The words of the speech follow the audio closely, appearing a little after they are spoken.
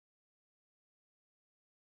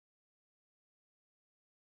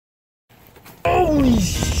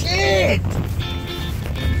shit!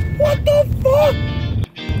 What the fuck?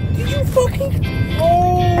 Did you fucking...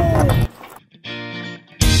 Oh!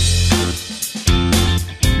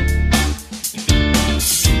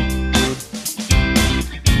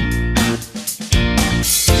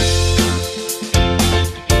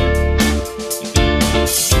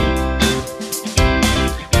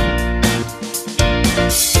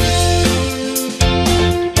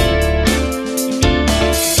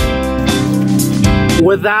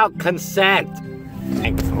 Without consent.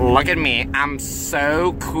 Look at me, I'm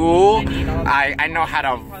so cool. I know how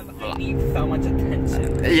to. I need so much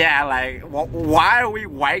attention. Yeah, like, why are we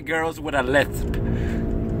white girls with a lisp?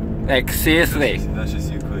 Like, seriously. That's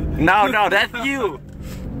just you, Clay. No, that's you.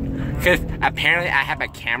 Cause apparently I have a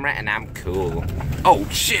camera and I'm cool. Oh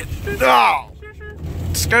shit! Oh!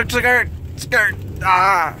 Skirt, skirt, skirt.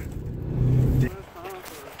 Ah.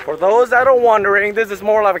 For those that are wondering, this is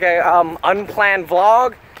more like a unplanned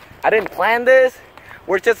vlog. I didn't plan this.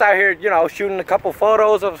 We're just out here, you know, shooting a couple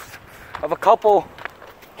photos of a couple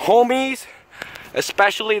homies,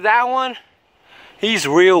 especially that one. He's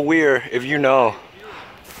real weird, if you know.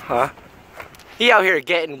 Huh? He out here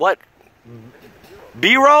getting what?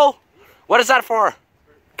 B-roll? What is that for?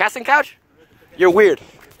 Casting couch? You're weird.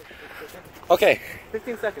 Okay.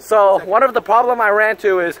 15 seconds. So one of the problem I ran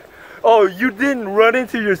to is, oh, you didn't run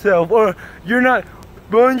into yourself, or you're not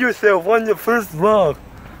burn yourself on your first vlog.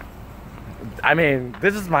 I mean,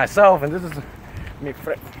 this is myself, and this is me.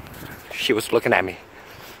 She was looking at me.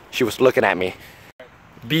 She was looking at me.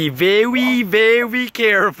 Be very, very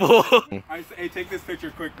careful. Hey, take this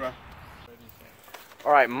picture quick, bro.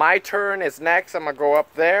 All right, my turn is next. I'm gonna go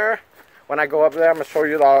up there. When I go up there, I'm gonna show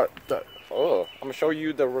you I'm gonna show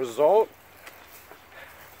you the result.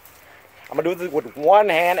 I'm gonna do this with one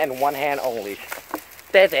hand and one hand only.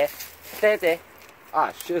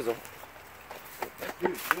 Ah, shizzle.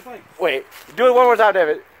 Dude, like... Wait, do it one more time,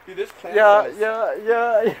 David. Dude, this Yeah.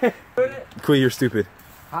 Kui, you're stupid.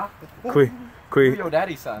 Huh? Kui. Yo,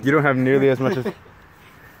 daddy's son. You don't have nearly as much as...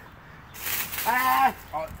 Ah!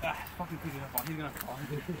 Oh, fucking Kui's gonna fall. He's gonna fall.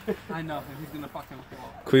 I know. He's gonna fucking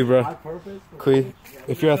fall. Kui, bro. On purpose? Kui,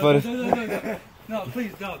 if you're athletic... No,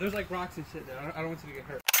 please, no. There's like rocks and shit there. I don't want you to get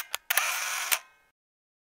hurt.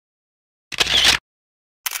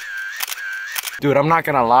 Dude, I'm not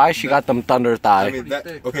gonna lie, she got them thunder thigh. I mean,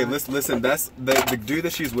 that, okay, listen, that's the dude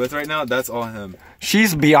that she's with right now, that's all him.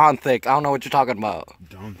 She's beyond thick. I don't know what you're talking about.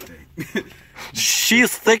 Don't think.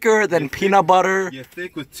 She's thicker than peanut butter. You're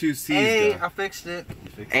thick with two C's, Hey, though. I fixed it.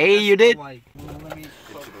 Hey, you did?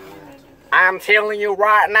 I'm telling you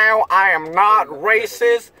right now, I am not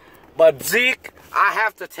racist, but Zeke, I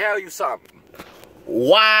have to tell you something.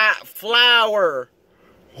 White flour.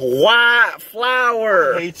 White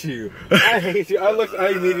flour. I hate you. I hate you.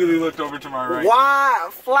 I immediately looked over to my right. White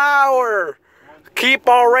flour. Keep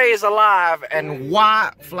our rays alive and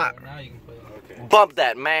white flour. Now you can play it. Okay. Bump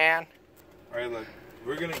that, man. Alright, look.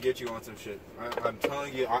 We're gonna get you on some shit. I'm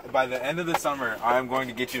telling you, by the end of the summer, I'm going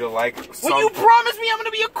to get you to like some... Will you promise me I'm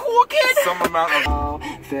gonna be a cool kid? Some amount of... I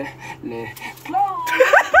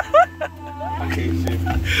hate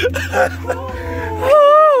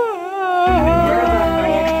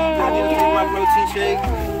Protein shake.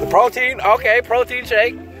 The protein? Okay, protein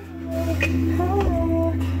shake.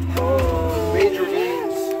 Major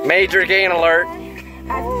gains. Major gain alert.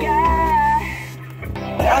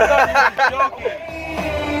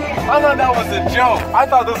 I thought that was a joke. I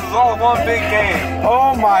thought this was all one big game.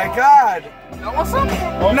 Oh my god. That was something?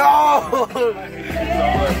 No!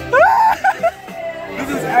 This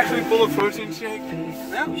is actually full of protein shake.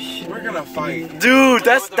 Yeah, we're gonna fight. Dude,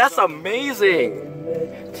 that's amazing.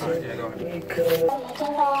 Alright, yeah, go ahead.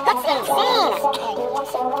 That's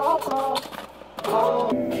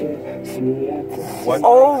What?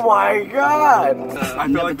 Oh my god. I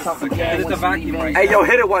feel like this is a game. It's a vacuum right Hey, yo,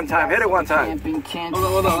 hit it one time. Hit it one time.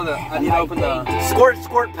 Hold on. I need to open the Squirt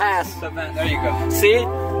pass. vent. There you go. See?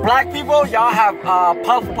 Black people, y'all have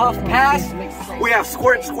puff pass. We have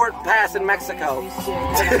squirt pass in Mexico.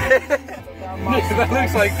 That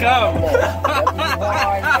looks like cum.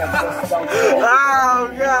 Oh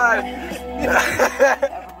god.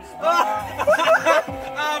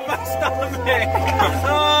 My stomach.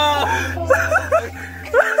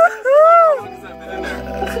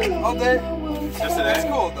 All day. Just today. It's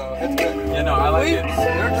cool though. It's good. Yeah, no, I like it. Your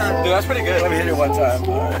turn. Dude, that's pretty good. Let me hit it one time.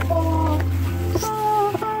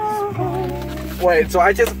 Wait, so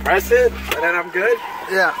I just press it and then I'm good?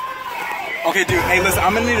 Yeah. Okay, dude. Hey, listen.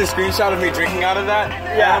 I'm gonna need a screenshot of me drinking out of that.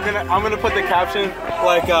 Yeah. I'm gonna put the caption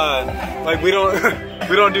like we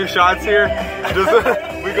don't do shots here. Just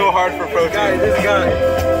we go hard for protein. This guy.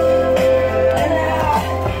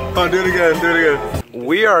 Oh, do it again, do it again.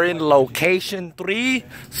 We are in location 3,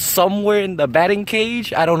 somewhere in the batting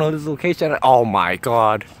cage. I don't know this location. Oh my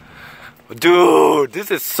god. Dude,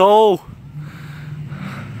 this is so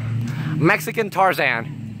Mexican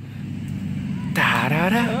Tarzan. Da, da,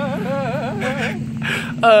 da.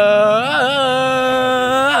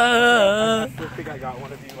 I still think I got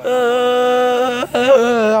one of you.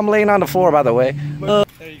 I'm laying on the floor, by the way. There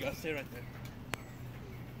you go, stay right there.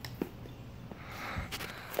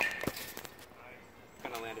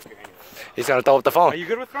 Gonna land it here anyway. He's gonna throw up the phone. Are you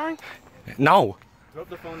good with throwing? No. Throw up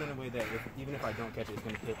the phone in a way that even if I don't catch it,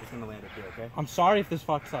 it's gonna land up here, okay? I'm sorry if this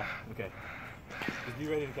fucks up. Okay. Just be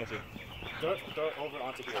ready to catch it. Throw it over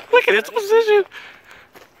onto here. Look at its position.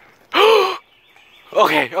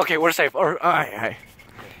 Okay, we're safe. Alright.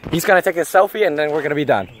 He's gonna take a selfie and then we're gonna be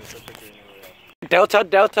done. Delta.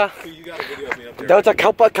 You got a video of me up there. Delta,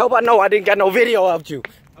 Kelpa. No, I didn't get no video of you.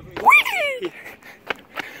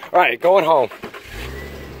 Alright, going home.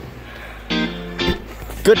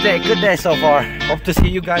 Good day so far. Hope to see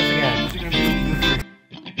you guys again.